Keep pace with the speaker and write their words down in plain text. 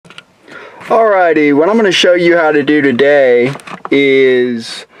Alrighty, what I'm going to show you how to do today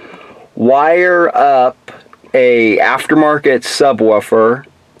is wire up a aftermarket subwoofer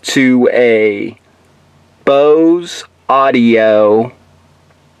to a BOSE audio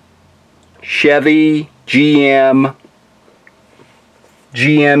Chevy, GM,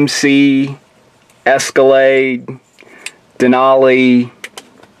 GMC, Escalade, Denali,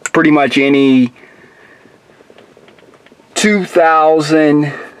 pretty much any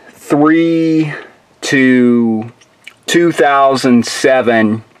 2003 to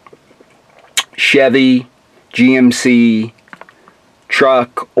 2007 Chevy, GMC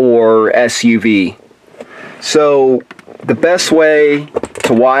truck or SUV. So the best way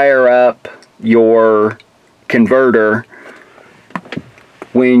to wire up your converter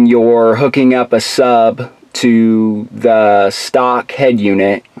when you're hooking up a sub to the stock head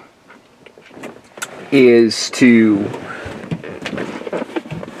unit is to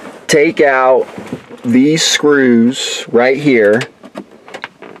take out these screws right here,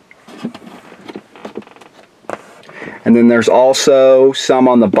 and then there's also some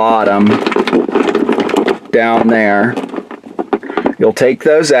on the bottom down there. You'll take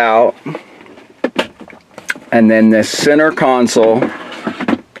those out, and then this center console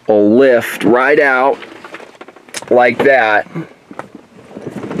will lift right out like that.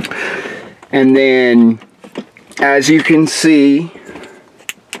 And then, as you can see,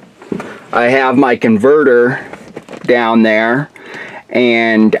 I have my converter down there,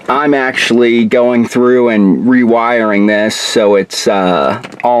 and I'm actually going through and rewiring this so it's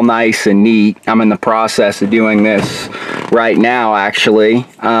all nice and neat. I'm in the process of doing this right now, actually,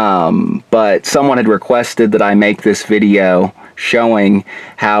 but someone had requested that I make this video showing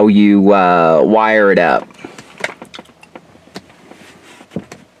how you wire it up.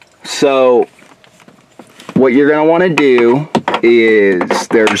 So what you're going to want to do is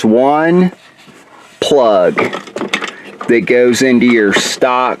there's one plug that goes into your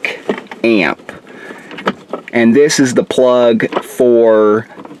stock amp, and this is the plug for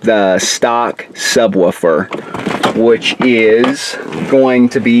the stock subwoofer, which is going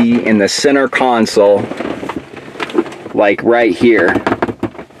to be in the center console, like right here.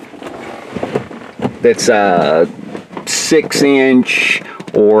 That's a 6-inch,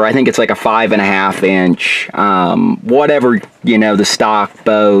 or I think it's like a 5.5 inch, whatever, you know, the stock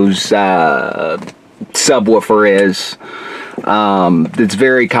BOSE subwoofer is. That's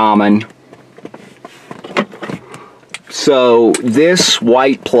very common. So this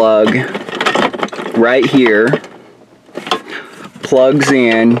white plug right here plugs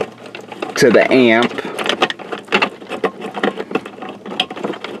in to the amp,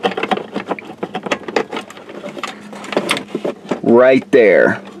 right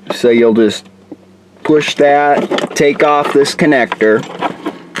there. So you'll just push that, take off this connector,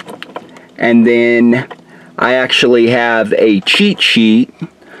 and then I actually have a cheat sheet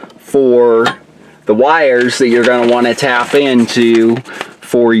for the wires that you're going to want to tap into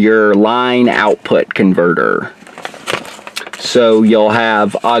for your line output converter. So you'll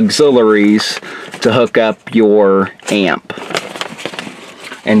have auxiliaries to hook up your amp.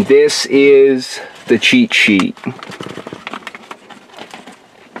 And this is the cheat sheet.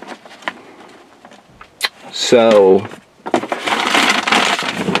 So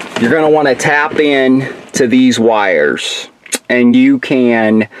you're going to want to tap in to these wires, and you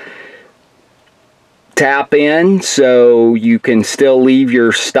can tap in so you can still leave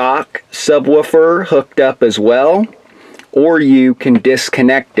your stock subwoofer hooked up as well, or you can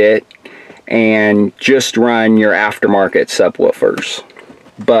disconnect it and just run your aftermarket subwoofers.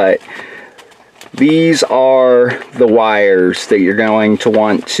 But these are the wires that you're going to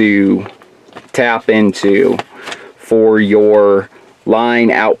want to tap into for your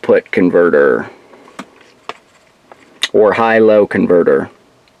line output converter or high-low converter.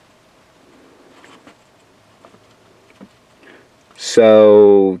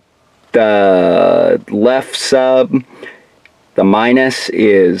 So the left sub, the minus,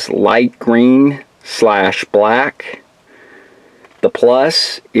 is light green / black. The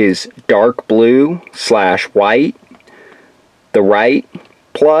plus is dark blue / white. The right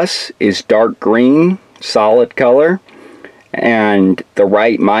plus is dark green, solid color. And the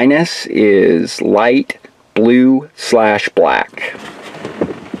right minus is light blue / black.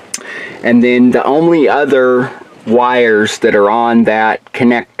 And then the only other wires that are on that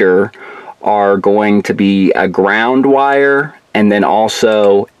connector are going to be a ground wire and then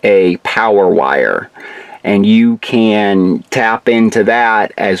also a power wire. And you can tap into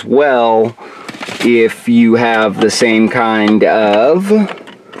that as well if you have the same kind of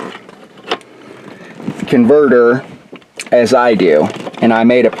converter as I do, and I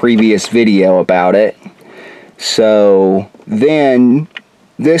made a previous video about it. So then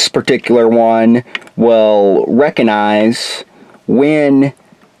this particular one will recognize when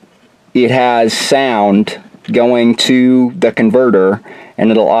it has sound going to the converter,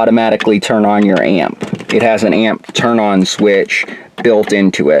 and it'll automatically turn on your amp. It has an amp turn on switch built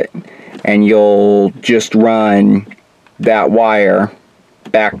into it, and you'll just run that wire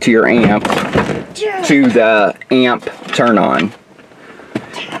back to your amp to the amp turn on.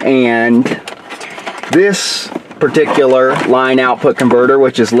 And this particular line output converter,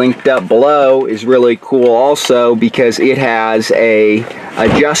 which is linked up below, is really cool also because it has a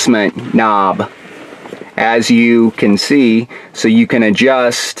adjustment knob, as you can see, so you can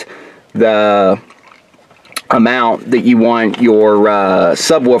adjust the amount that you want your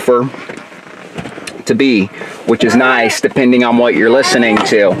subwoofer to be, which is nice depending on what you're listening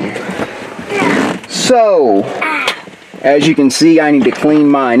to. So as you can see, I need to clean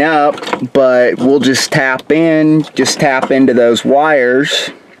mine up, but we'll just tap into those wires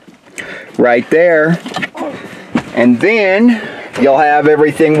right there, and then you'll have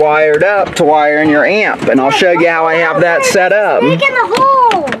everything wired up to wire in your amp, and I'll show you how I have that set up. Making a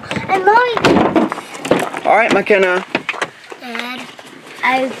hole. And Mommy. All right, McKenna. Dad,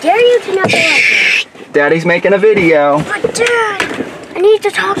 I dare you to not go like that. Daddy's making a video. But Dad, I need to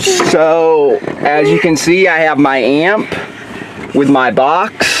talk to you. So, as you can see, I have my amp with my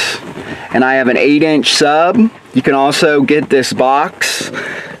box, and I have an 8-inch sub. You can also get this box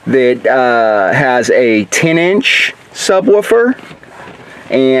that has a 10-inch subwoofer,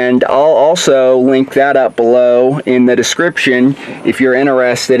 and I'll also link that up below in the description if you're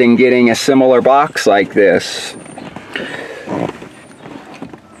interested in getting a similar box like this.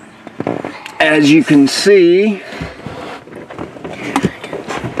 As you can see,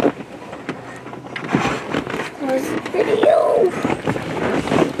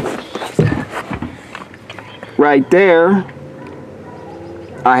 right there,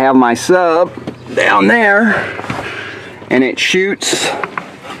 I have my sub down there, and it shoots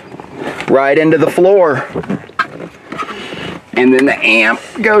right into the floor, and then the amp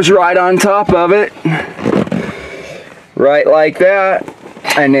goes right on top of it, right like that,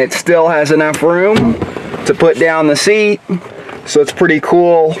 and it still has enough room to put down the seat. So it's pretty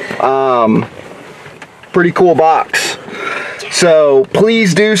cool box. So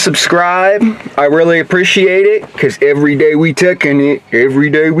please do subscribe. I really appreciate it, because every day we taking it.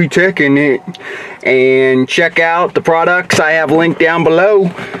 And check out the products I have linked down below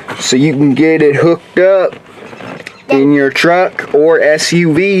so you can get it hooked up in your truck or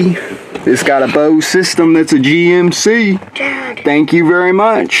SUV. It's got a BOSE system that's a GMC. Dad. Thank you very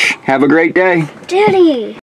much. Have a great day. Daddy.